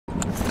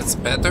That's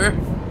better.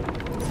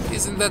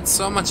 Isn't that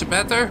so much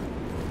better?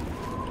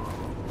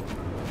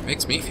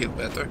 Makes me feel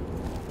better.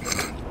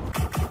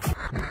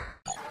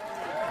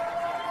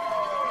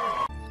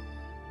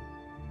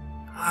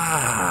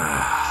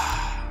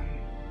 I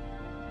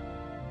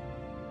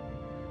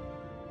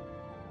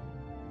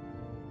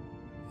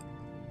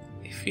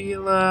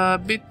feel a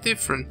bit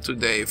different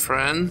today,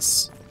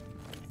 friends.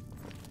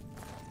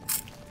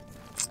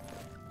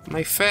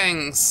 My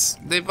fangs,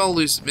 they've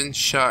always been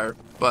sharp,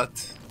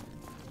 but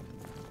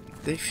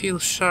they feel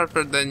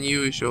sharper than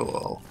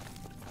usual.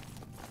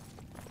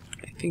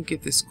 I think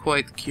it is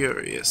quite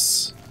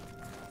curious.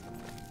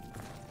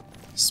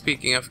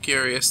 Speaking of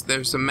curious,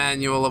 there's a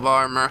manual of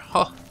armor.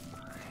 Oh,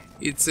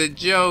 it's a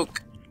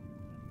joke.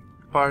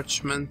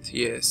 Parchment,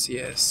 yes,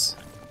 yes.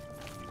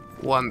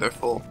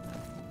 Wonderful.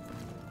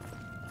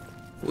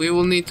 We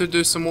will need to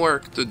do some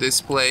work to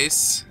this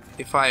place,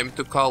 if I am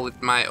to call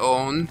it my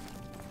own.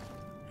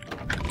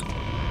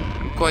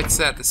 I'm quite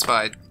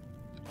satisfied.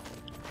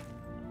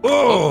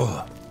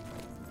 Oh!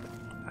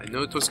 I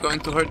knew it was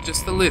going to hurt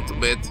just a little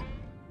bit.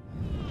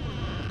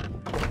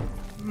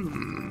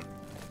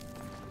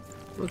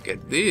 Look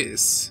at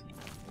this.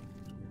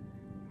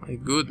 My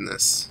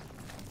goodness.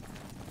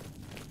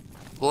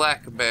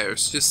 Black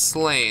bears just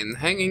slain,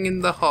 hanging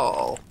in the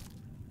hall.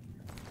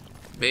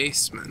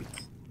 Basement.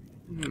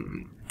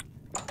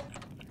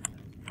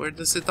 Where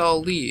does it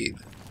all lead?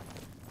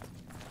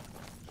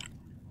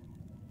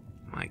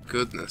 My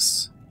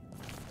goodness.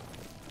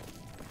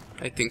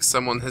 I think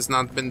someone has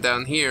not been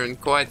down here in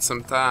quite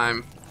some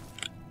time.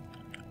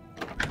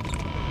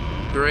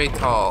 Great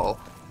hall.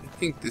 I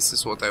think this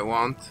is what I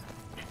want.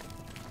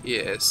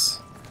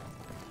 Yes.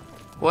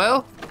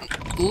 Well,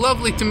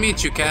 lovely to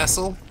meet you,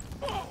 Castle.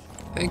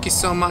 Thank you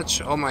so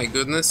much. Oh my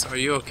goodness, are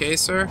you okay,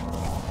 sir?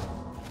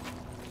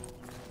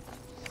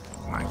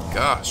 My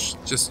gosh,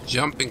 just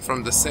jumping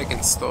from the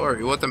second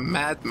story. What a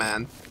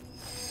madman.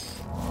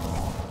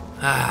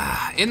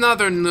 In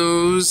other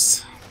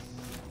news,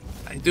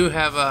 I do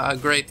have a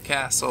great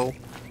castle,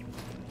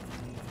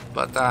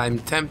 but I'm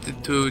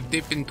tempted to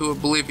dip into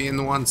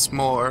Oblivion once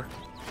more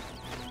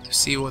to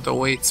see what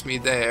awaits me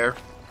there.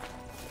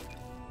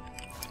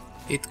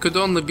 It could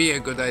only be a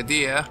good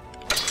idea.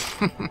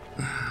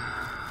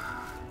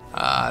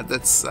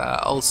 That's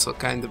also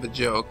kind of a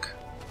joke.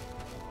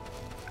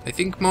 I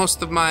think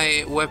most of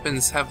my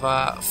weapons have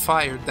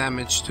fire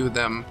damage to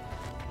them.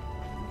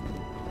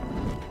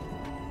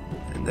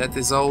 And that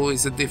is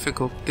always a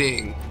difficult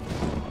thing.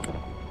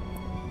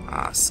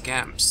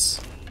 Scamps.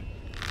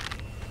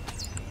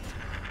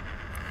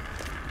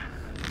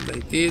 And I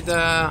did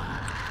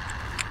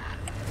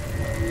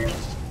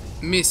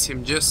miss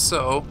him just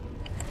so.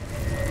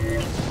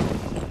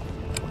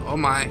 Oh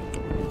my.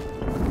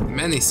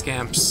 Many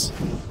scamps.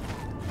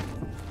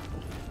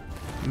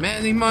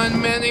 Many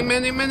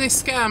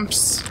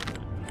scamps.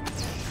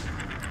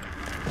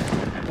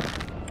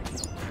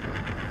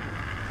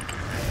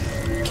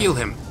 Kill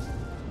him.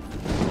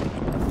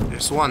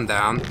 There's one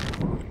down.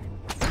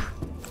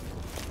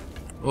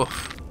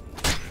 Oof.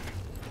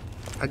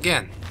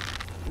 Again.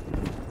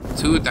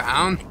 Two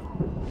down.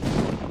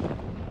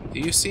 Do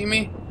you see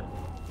me?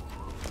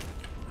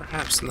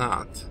 Perhaps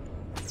not.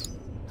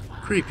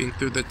 Creeping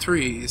through the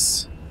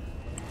trees.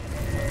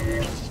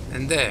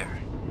 And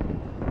there.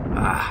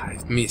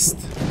 I've missed.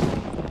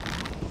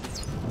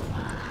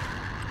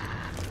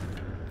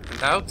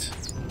 And out.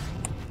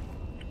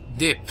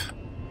 Dip.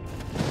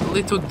 A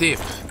little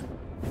dip.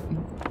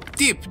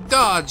 Dip,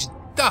 dodge,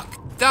 duck,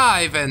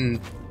 dive, and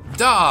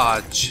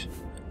dodge.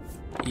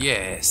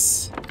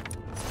 Yes.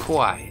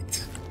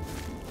 Quite.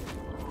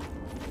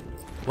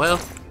 Well,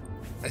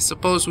 I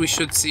suppose we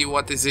should see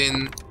what is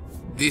in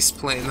this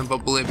plane of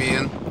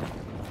Oblivion.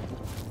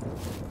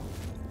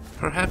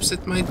 Perhaps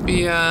it might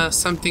be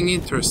something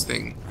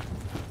interesting.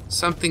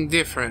 Something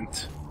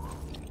different.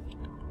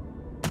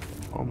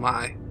 Oh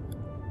my.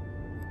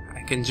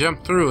 I can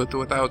jump through it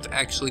without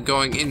actually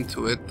going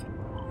into it.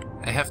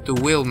 I have to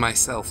will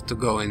myself to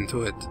go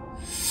into it.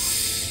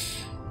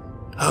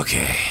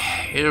 Okay,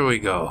 here we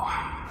go.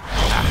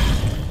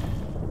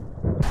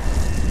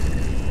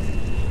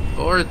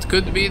 Or it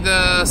could be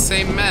the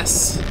same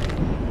mess.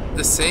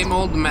 The same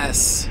old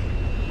mess.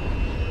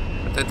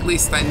 But at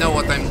least I know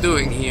what I'm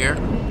doing here.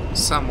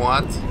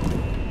 Somewhat.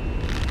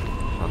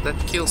 Well,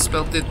 that kill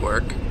spell did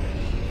work.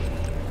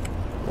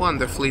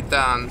 Wonderfully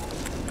done.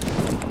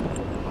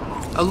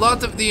 A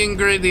lot of the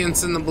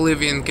ingredients in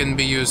Oblivion can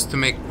be used to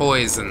make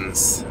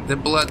poisons. The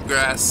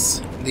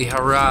bloodgrass, the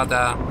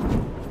harada.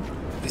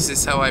 This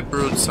is how I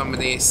brewed so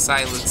many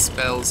silent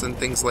spells and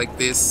things like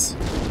this.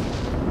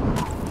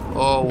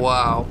 Oh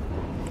wow.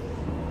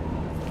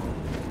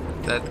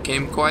 That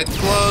came quite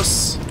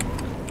close.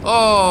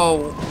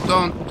 Oh,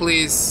 don't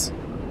please.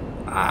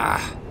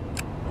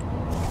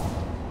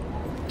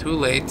 Too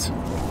late.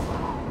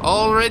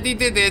 Already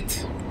did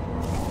it.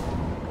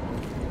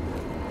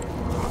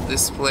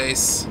 This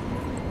place.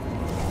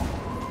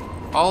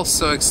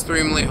 Also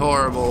extremely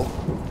horrible.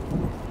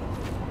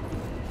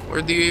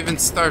 Where do you even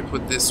start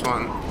with this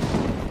one?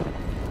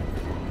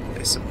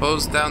 I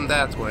suppose down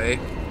that way.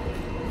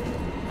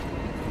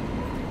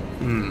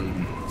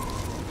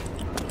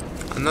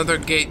 Another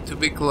gate to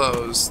be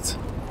closed.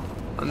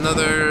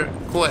 Another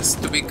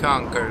quest to be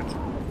conquered.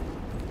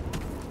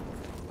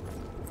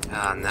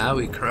 Ah, now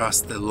we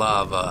crossed the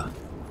lava.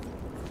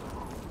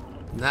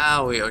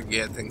 Now we are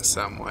getting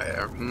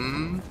somewhere,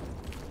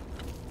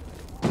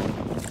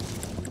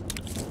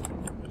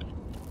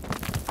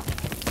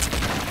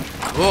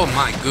 Oh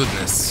my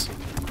goodness.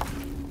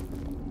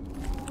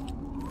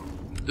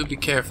 Do be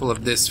careful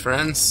of this,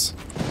 friends.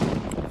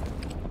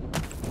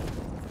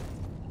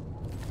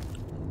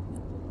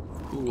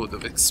 Who would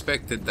have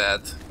expected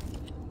that?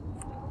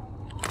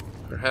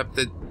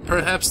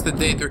 Perhaps the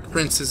Daedric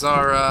princes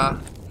are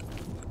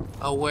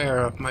aware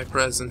of my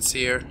presence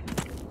here.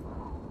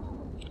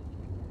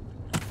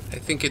 I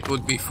think it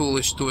would be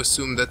foolish to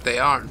assume that they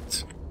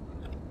aren't.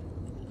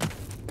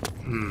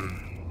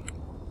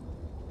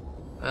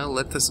 Well,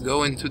 let us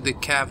go into the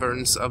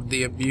caverns of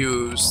the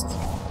abused.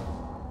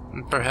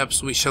 And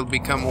perhaps we shall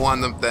become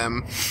one of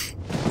them.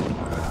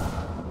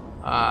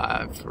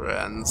 Ah,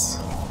 friends.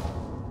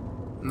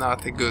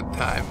 Not a good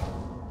time.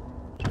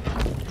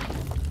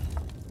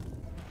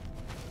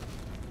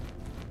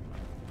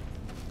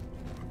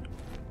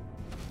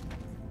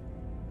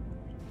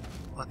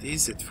 What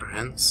is it,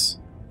 friends?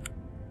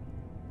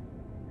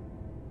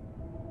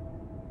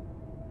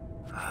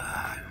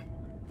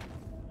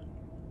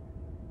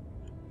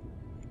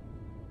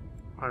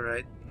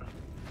 Alright.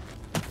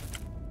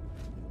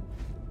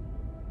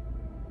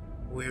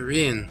 We're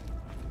in.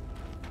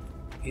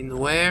 In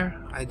where?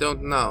 I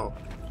don't know.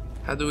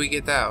 How do we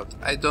get out?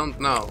 I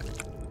don't know.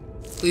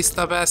 Please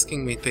stop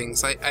asking me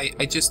things.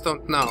 I just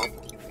don't know.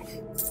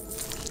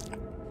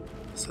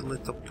 It's a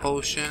little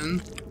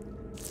potion.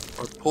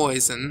 Or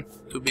poison,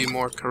 to be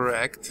more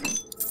correct.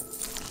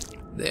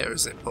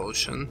 There's a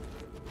potion.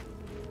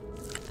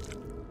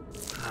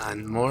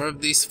 And more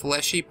of these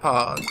fleshy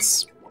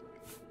pods.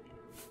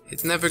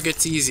 It never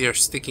gets easier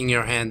sticking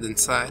your hand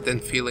inside and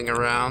feeling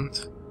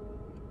around.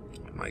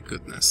 My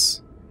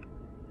goodness.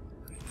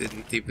 I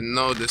didn't even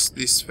notice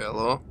this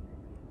fellow.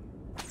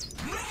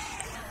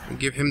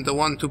 Give him the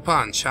 1-2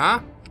 punch,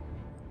 huh?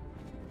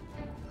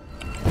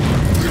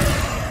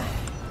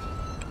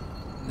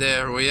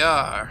 There we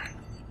are.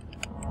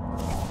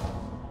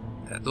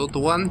 That old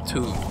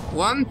 1-2. 1-2,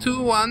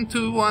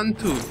 1-2,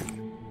 1-2.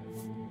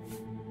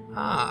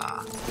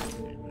 Ah.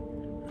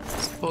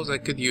 Suppose I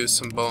could use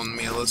some bone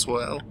meal as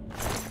well.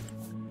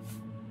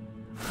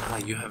 Ah,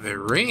 you have a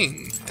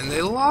ring and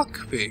a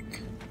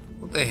lockpick.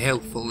 What a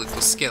helpful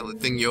little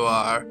skeleton you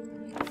are.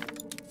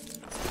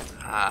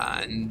 Ah,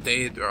 and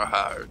Daedra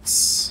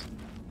hearts.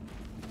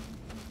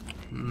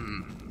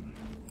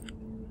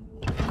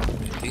 I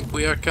think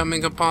we are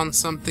coming upon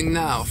something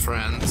now,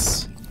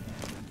 friends.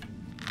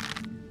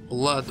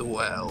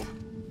 Bloodwell.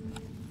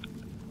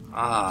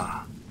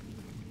 Ah,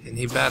 and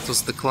he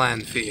battles the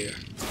clan fear.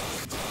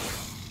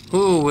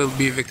 Who will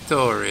be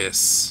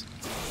victorious?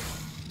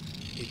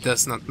 It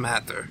does not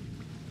matter.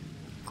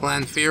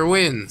 Clan fear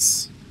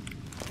wins.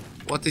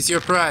 What is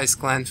your prize,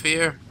 clan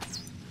fear?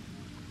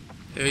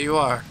 There you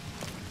are.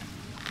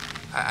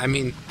 I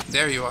mean,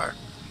 there you are.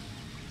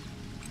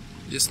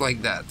 Just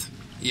like that.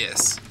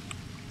 Yes.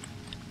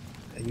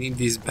 I need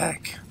these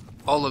back.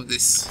 All of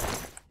this.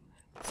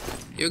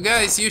 You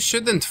guys, you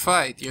shouldn't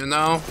fight, you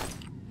know?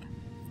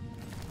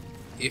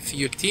 If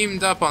you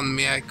teamed up on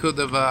me, I could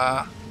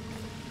have,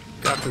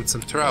 gotten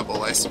some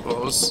trouble, I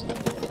suppose.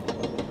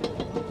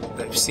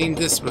 I've seen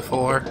this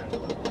before.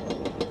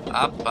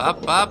 Up,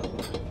 up, up.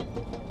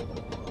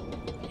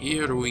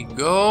 Here we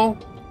go.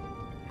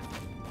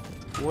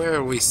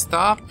 Where we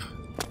stop,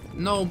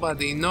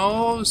 nobody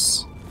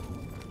knows.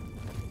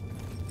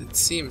 It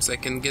seems I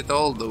can get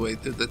all the way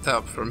to the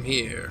top from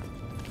here.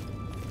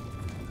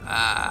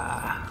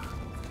 Ah.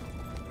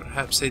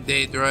 Perhaps a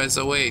Daedra is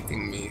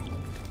awaiting me.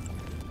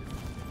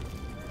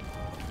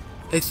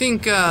 I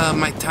think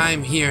my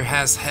time here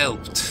has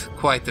helped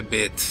quite a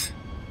bit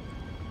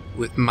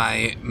with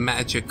my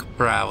magic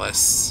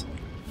prowess.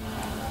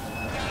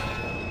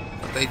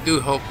 But I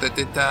do hope that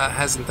it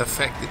hasn't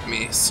affected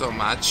me so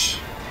much.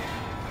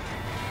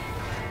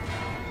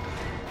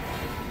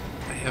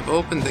 I have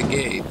opened the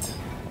gate.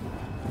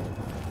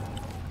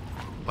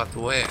 But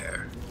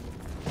where?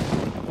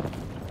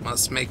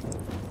 Must make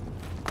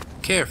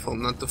careful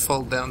not to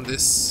fall down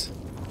this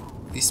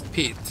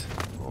pit.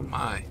 Oh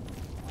my.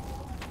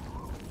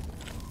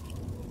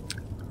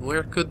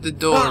 Where could the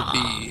door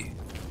be?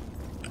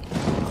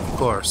 Of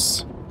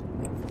course.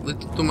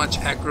 Little too much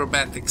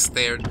acrobatics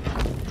there.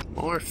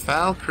 More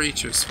foul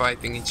creatures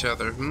fighting each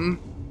other,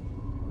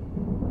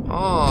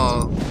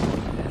 Oh,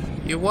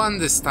 you won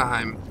this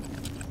time.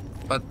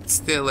 But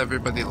still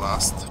everybody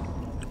lost.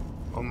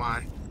 Oh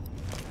my.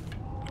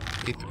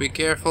 Need to be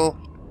careful.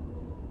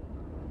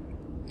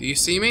 Do you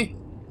see me?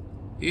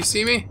 Do you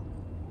see me?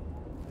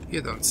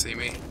 You don't see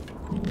me.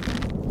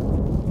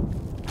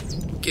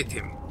 Get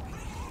him.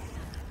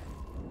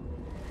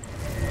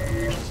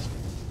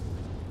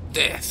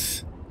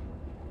 Death.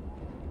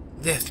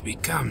 Death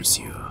becomes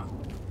you.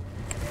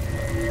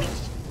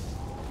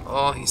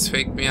 Oh, he's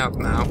faked me out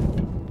now.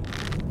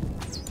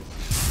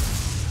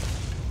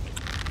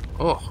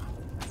 Oh.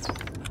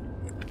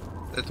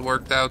 That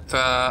worked out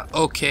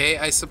okay,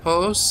 I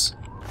suppose.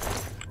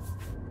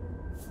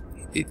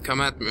 He did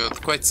come at me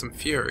with quite some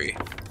fury.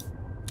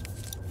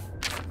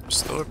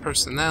 Restore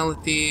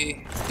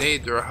personality.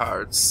 Daedra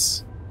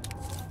hearts.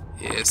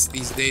 Yes,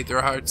 these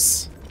Daedra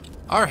hearts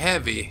are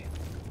heavy,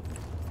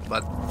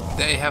 but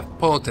they have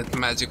potent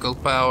magical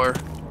power.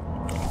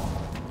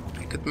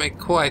 I could make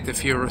quite a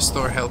few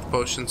restore health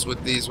potions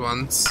with these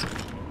ones.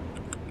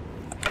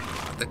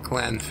 The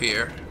clan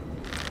fear.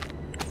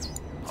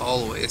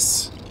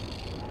 Always.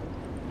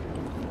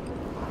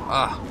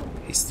 Ah,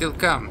 he still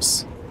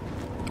comes.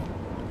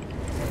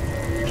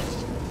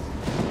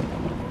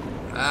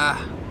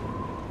 Ah.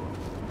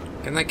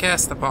 Can I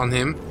cast upon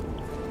him?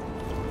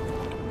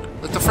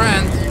 Little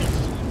friend!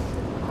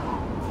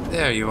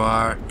 There you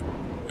are.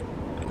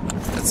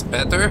 That's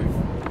better.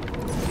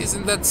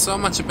 Isn't that so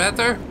much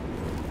better?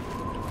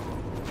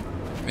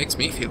 Makes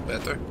me feel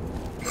better.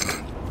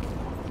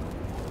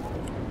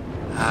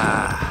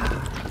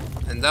 Ah.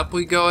 And up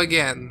we go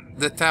again.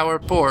 The tower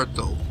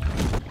portal.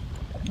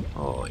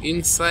 Oh,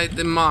 inside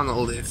the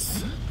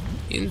monolith.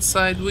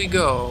 Inside we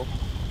go.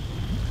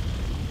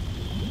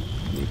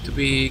 Need to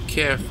be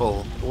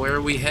careful. Where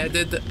we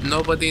headed,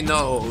 nobody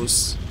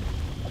knows.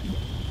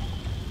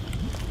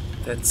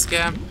 Dead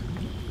scamp.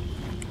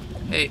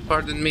 Hey,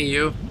 pardon me,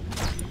 you.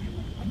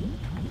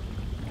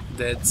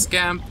 Dead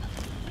scamp.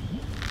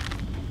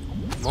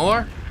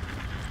 More.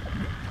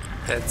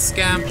 Dead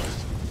scamp.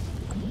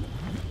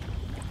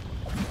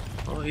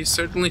 Oh, he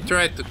certainly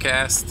tried to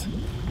cast.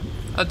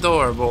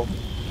 Adorable.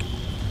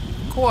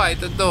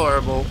 Quite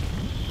adorable.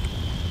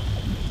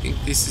 I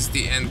think this is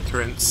the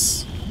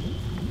entrance.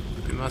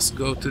 We must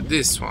go to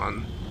this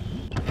one.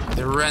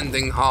 The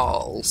rending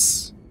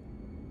halls.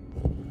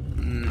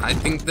 I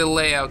think the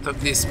layout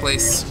of this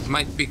place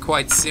might be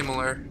quite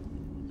similar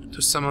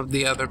to some of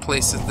the other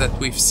places that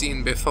we've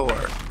seen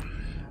before.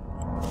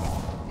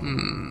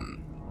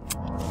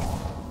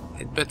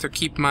 I'd better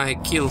keep my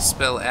kill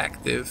spell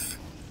active.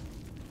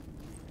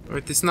 Or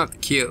it is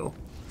not kill,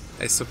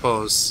 I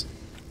suppose.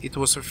 It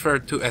was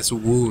referred to as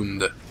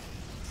wound.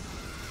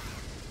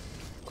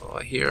 Oh,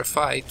 I hear a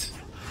fight.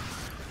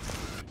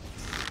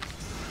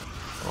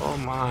 Oh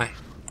my.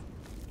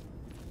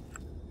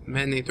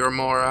 Many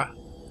Dormora.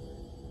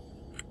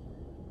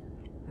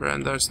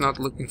 Bran'dar's not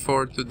looking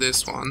forward to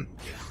this one.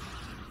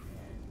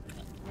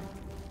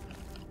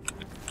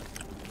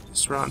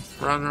 Just run,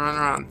 run, run,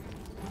 run.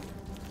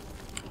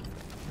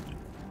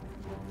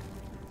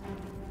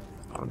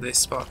 Oh, they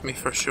spot me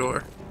for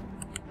sure.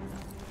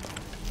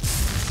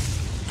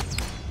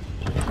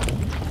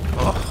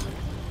 Oh,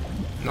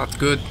 not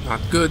good, not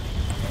good.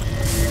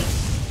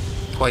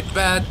 Quite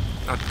bad,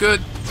 not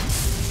good.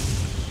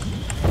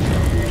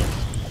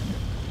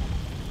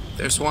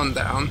 There's one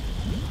down.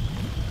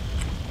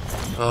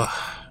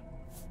 Oh.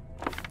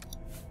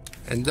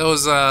 And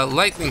those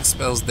lightning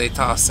spells they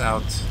toss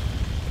out.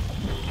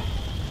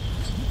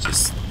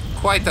 Just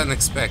quite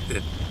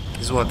unexpected,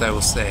 is what I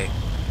will say.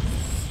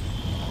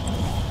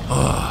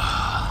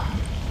 Oh.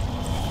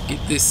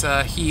 Get this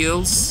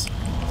heals.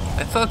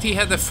 I thought he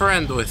had a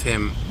friend with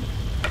him,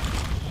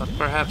 but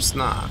perhaps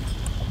not.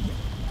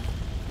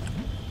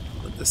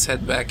 Let us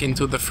head back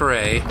into the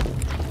fray.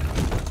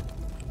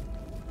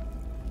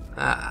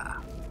 Ah.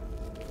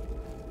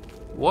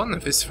 One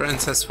of his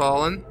friends has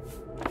fallen.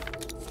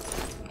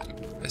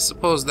 I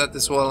suppose that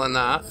is well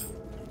enough.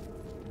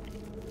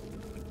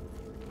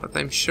 But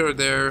I'm sure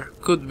there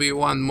could be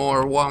one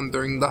more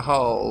wandering the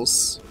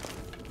halls.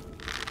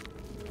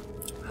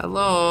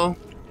 Hello?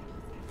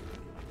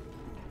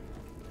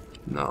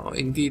 No,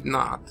 indeed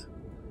not.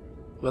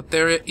 But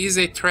there is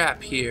a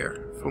trap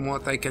here, from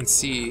what I can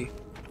see.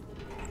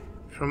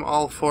 From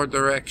all four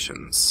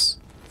directions.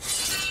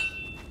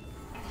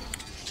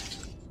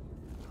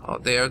 Oh,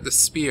 they are the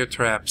spear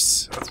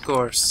traps, of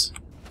course.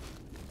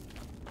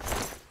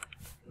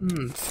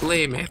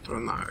 Flame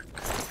Atronarch.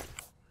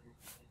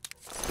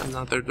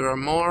 Another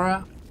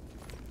Dormora.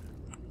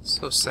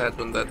 So sad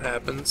when that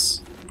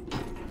happens.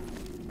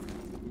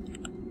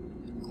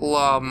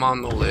 Claw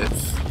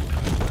Monolith.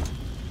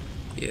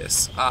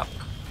 Yes, up.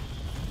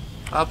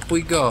 Up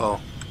we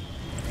go.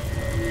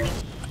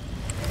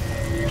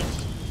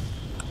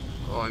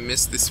 Oh, I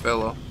missed this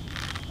fellow.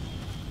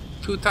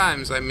 2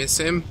 times I miss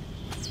him.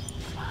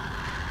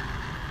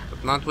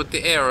 But not with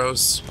the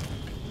arrows.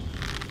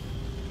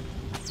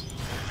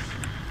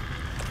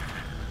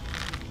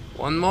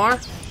 One more?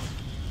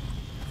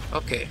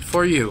 Okay,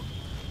 for you.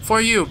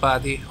 For you,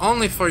 buddy.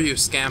 Only for you,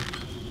 scamp.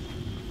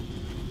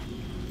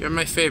 You're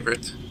my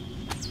favorite.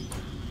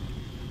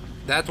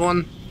 That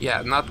one?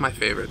 Yeah, not my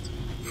favorite.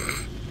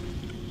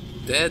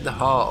 Dead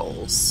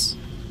halls.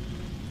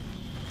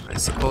 I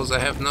suppose I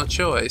have no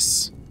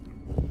choice.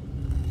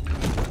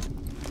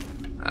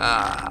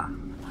 Ah.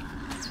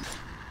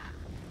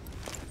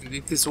 And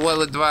it is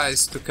well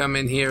advised to come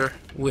in here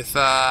with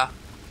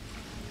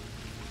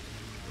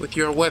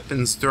your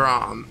weapons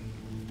drawn.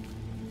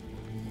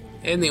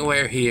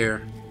 Anywhere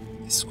here.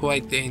 is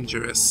quite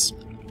dangerous.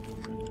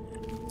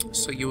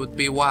 So you would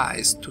be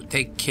wise to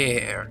take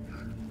care.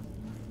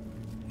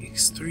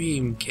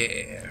 Extreme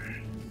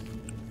care.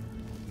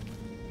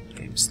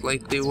 I'm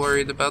slightly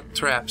worried about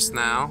traps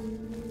now.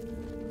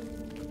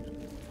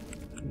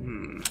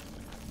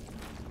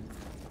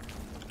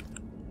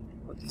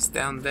 What is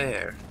down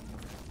there?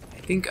 I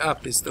think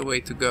up is the way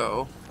to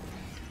go.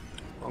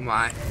 Oh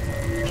my.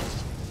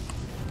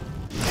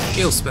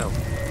 Kill spell.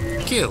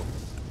 Kill.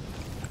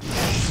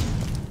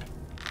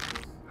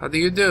 How do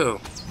you do?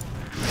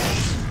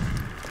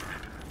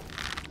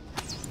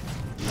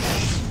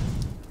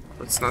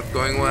 It's not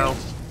going well.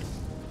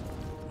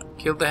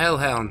 Kill the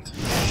Hellhound.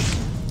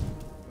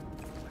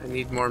 I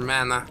need more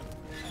mana.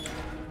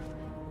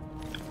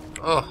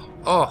 Oh,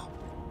 oh.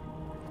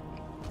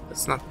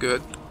 That's not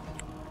good.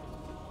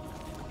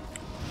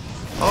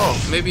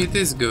 Oh, maybe it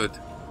is good.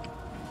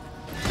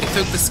 They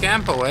took the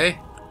scamp away.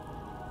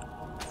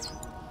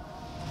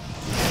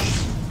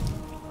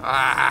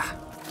 Ah.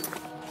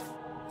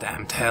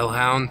 Damned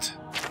Hellhound.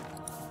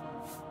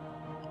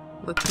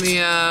 Let me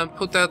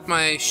put out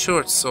my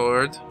short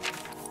sword.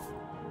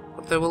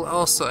 But I will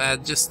also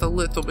add just a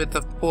little bit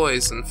of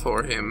poison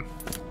for him.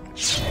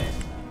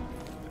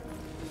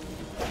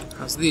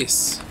 How's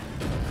this?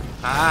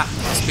 Ah,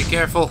 must be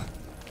careful.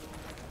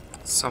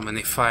 So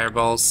many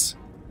fireballs.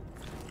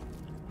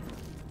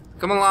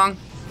 Come along.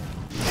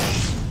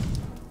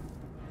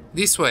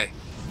 This way.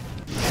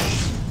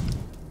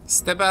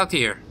 Step out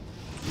here.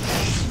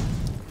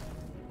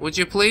 Would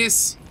you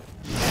please?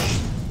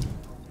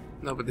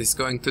 Nobody's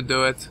going to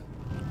do it.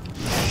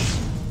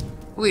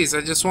 Please,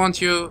 I just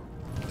want you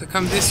to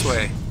come this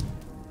way.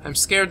 I'm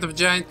scared of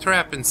giant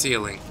trap and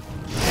ceiling.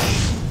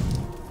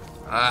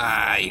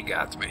 Ah, you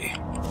got me.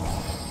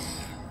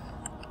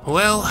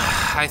 Well,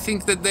 I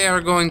think that they are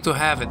going to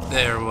have it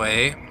their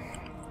way.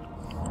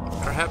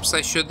 Perhaps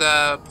I should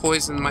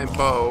poison my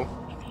bow.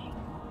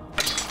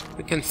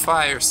 We can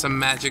fire some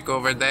magic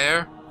over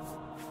there.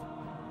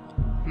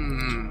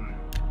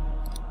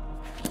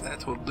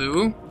 That will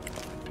do.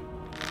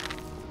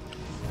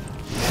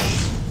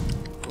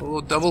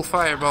 Oh, double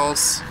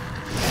fireballs.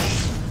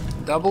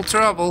 Double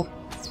trouble.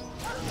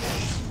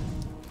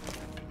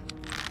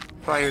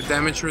 Fire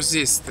damage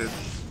resisted.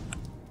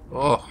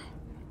 Oh,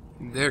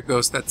 there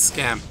goes that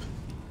scamp.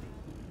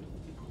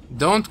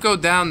 Don't go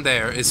down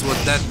there is what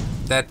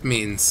that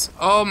means.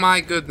 Oh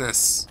my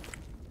goodness.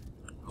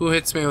 Who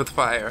hits me with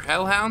fire?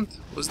 Hellhound?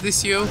 Was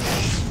this you?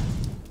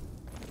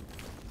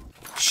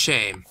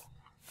 Shame.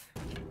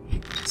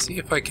 See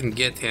if I can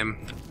get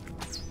him.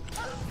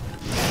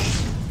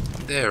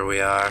 There we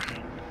are.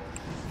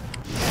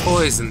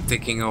 Poison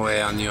ticking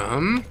away on you,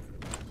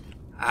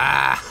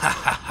 Ah ha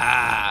ha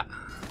ha!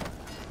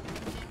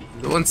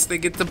 Once they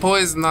get the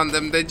poison on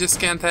them, they just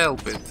can't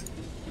help it.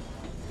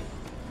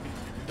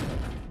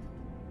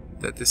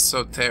 That is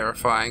so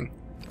terrifying.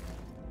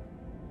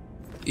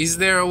 Is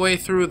there a way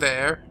through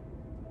there?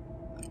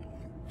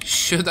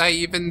 Should I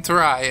even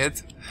try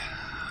it?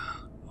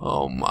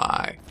 Oh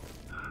my.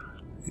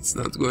 It's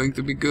not going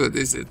to be good,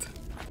 is it?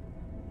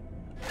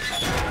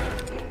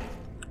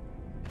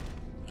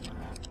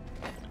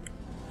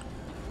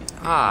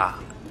 Ah.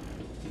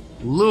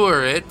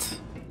 Lure it.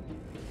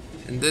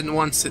 And then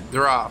once it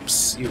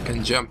drops, you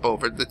can jump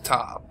over the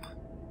top.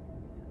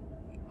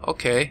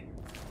 Okay.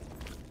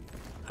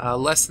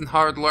 Lesson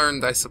hard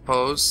learned, I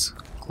suppose.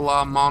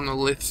 Claw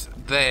monolith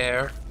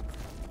there.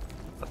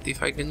 But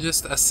if I can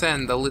just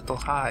ascend a little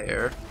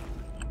higher...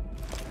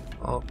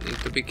 Oh, need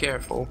to be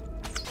careful.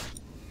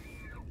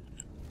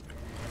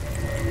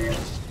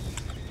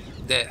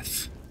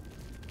 Death.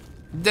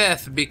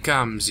 Death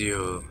becomes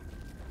you.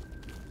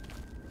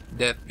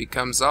 Death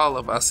becomes all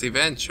of us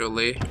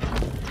eventually.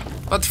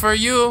 But for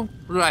you,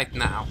 right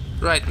now.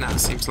 Right now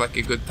seems like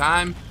a good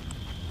time.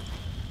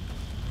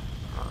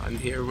 And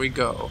here we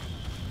go.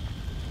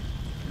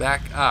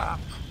 Back up.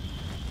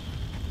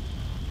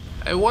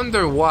 I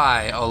wonder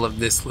why all of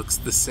this looks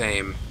the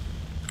same.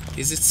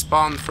 Is it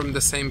spawned from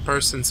the same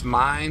person's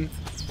mind?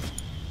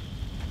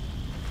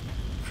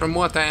 From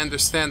what I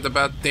understand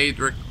about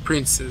Daedric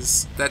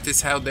princes, that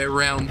is how their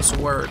realms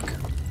work.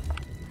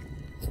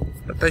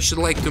 But I should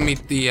like to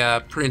meet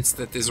the prince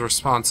that is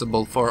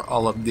responsible for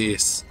all of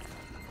this.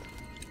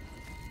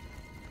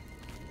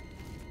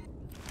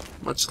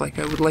 Much like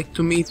I would like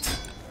to meet...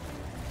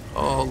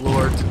 Oh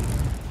lord.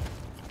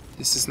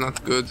 This is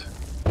not good.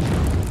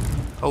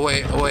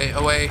 Away, away,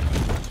 away.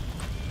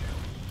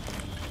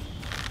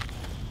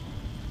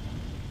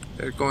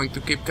 They're going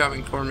to keep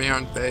coming for me,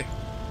 aren't they?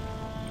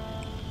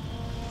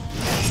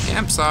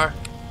 Scamps are.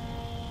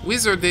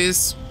 Wizard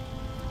is.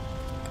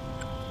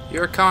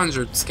 You're a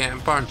conjured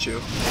scamp, aren't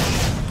you?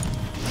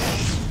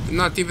 You're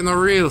not even a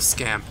real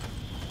scamp.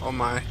 Oh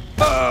my.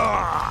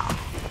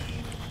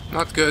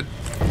 Not good.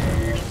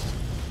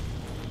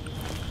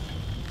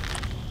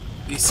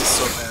 This is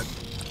so bad.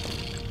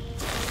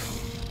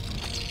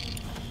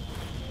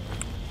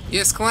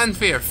 Yes,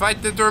 Clanfear,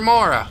 fight the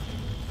Dremora.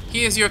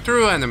 He is your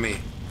true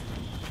enemy.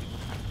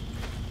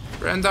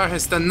 Bran'dar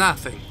has done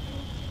nothing.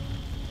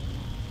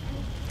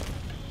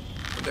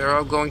 They're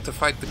all going to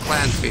fight the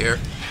Clanfear.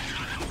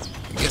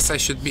 I guess I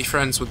should be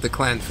friends with the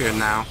Clanfear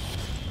now.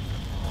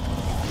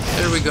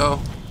 There we go.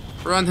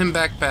 Run him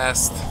back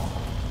past.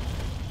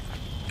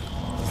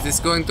 Is this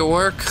going to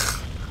work?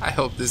 I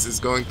hope this is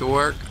going to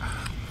work.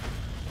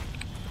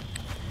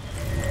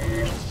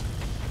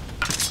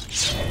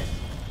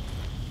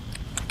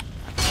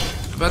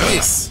 How about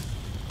this?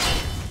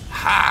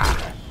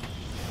 Ha!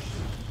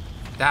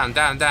 Down,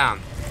 down,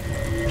 down.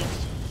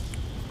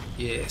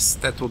 Yes,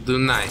 that will do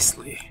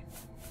nicely.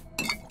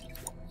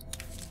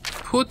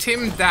 Put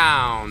him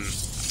down.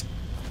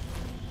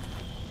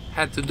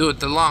 Had to do it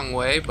the long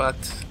way, but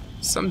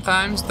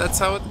sometimes that's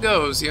how it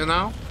goes, you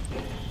know?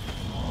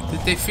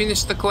 Did they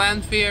finish the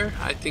Clanfear?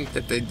 I think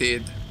that they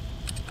did.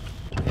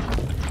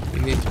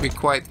 We need to be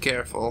quite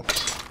careful.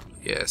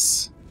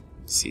 Yes.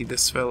 See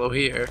this fellow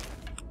here.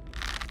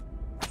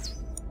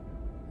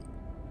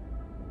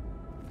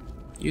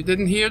 You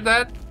didn't hear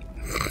that?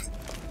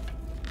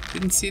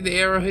 Didn't see the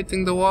arrow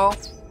hitting the wall?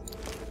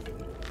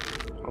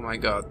 Oh my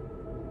god.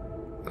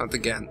 Not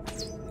again.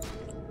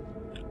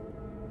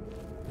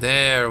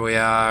 There we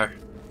are.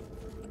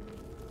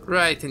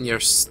 Right in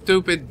your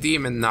stupid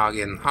demon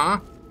noggin,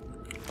 huh?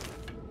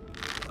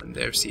 And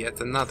there's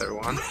yet another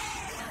one.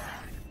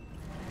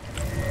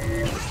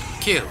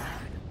 Kill.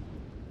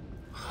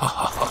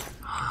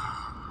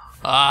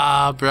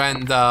 Ah,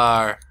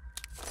 Bran'dar.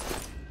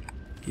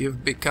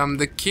 You've become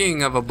the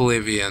king of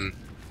Oblivion.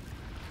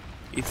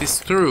 It is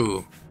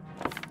true.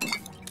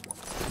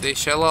 They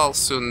shall all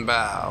soon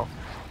bow.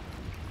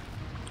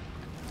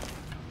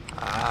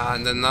 Ah,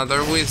 and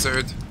another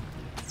wizard.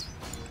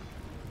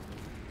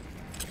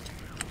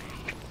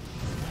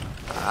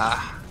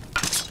 Ah.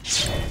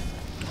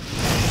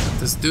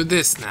 Let's do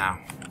this now.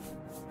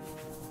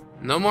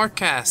 No more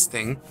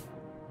casting.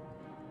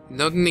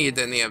 Don't need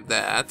any of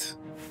that.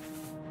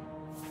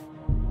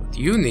 What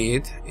you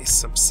need is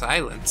some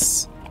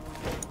silence.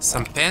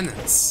 Some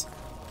penance.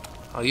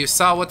 Oh, you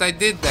saw what I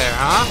did there,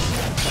 huh?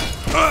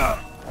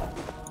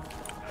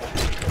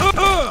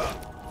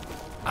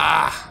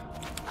 Ah!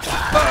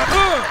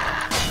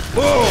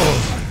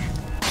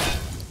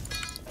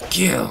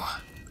 Kill!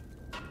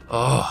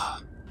 Oh,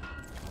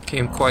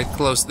 came quite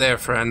close there,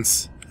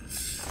 friends.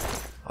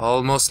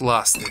 Almost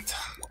lost it.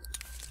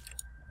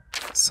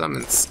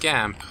 Summon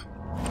Scamp.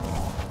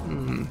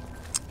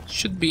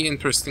 Should be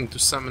interesting to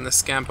summon a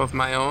Scamp of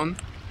my own.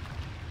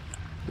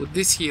 Would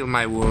this heal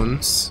my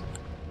wounds?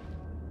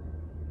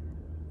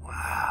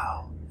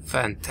 Wow,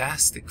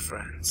 fantastic,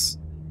 friends.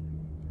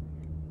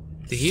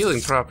 The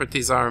healing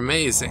properties are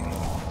amazing.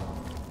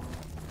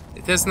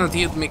 It has not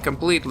healed me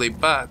completely,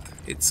 but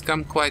it's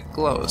come quite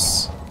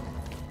close.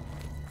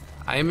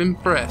 I am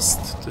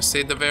impressed, to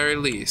say the very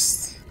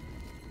least.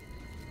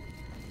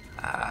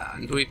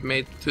 And we've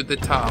made it to the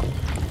top.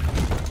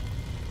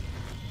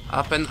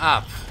 Up and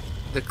up,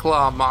 the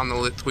claw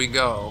monolith we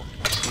go.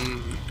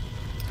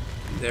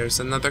 There's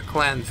another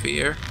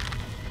Clanfear.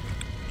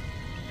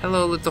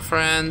 Hello, little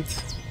friend.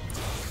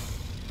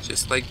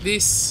 Just like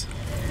this,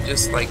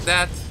 just like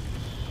that.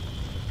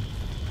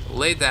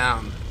 Lay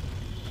down.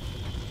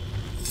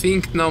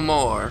 Think no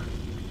more.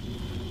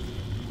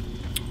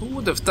 Who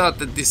would have thought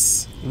that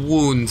this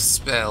wound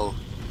spell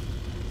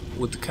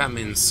would come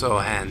in so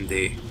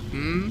handy?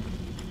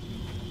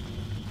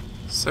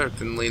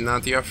 Certainly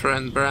not your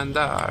friend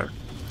Bran'dar.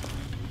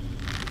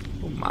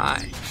 Oh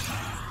my.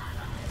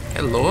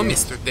 Hello,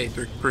 Mr.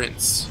 Daedric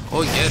Prince.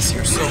 Oh yes,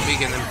 you're so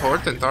big and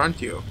important,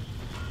 aren't you?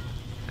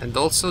 And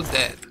also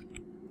dead.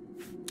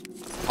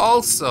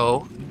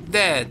 Also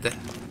dead.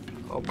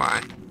 Oh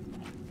my.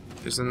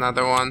 There's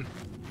another one.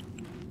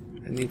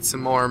 I need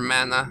some more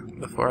mana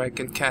before I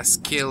can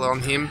cast Kill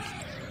on him.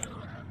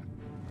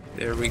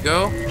 There we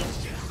go.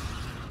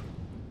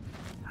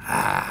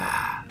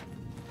 Ah.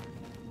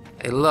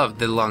 I love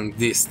the long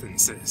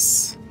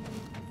distances.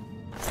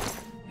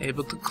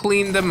 Able to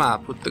clean them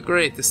up with the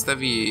greatest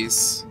of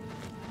ease.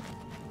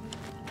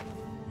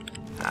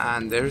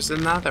 And there's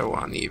another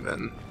one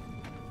even.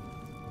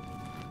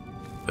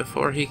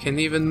 Before he can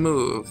even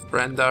move,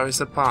 Bran'dar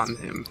is upon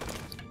him.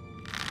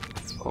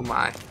 Oh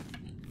my.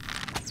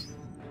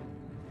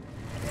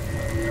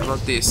 How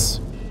about this?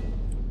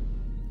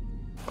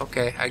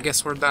 Okay, I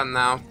guess we're done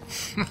now.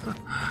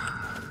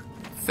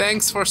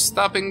 Thanks for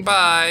stopping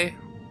by.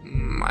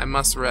 I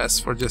must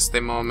rest for just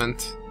a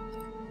moment.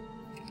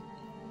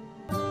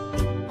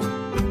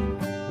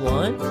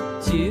 1,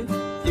 2,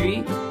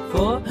 3,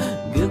 4.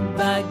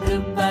 Goodbye,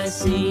 goodbye,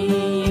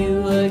 see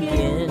you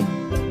again.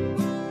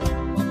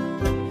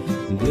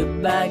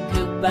 Goodbye,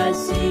 goodbye,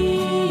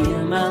 see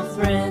you, my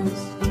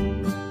friends.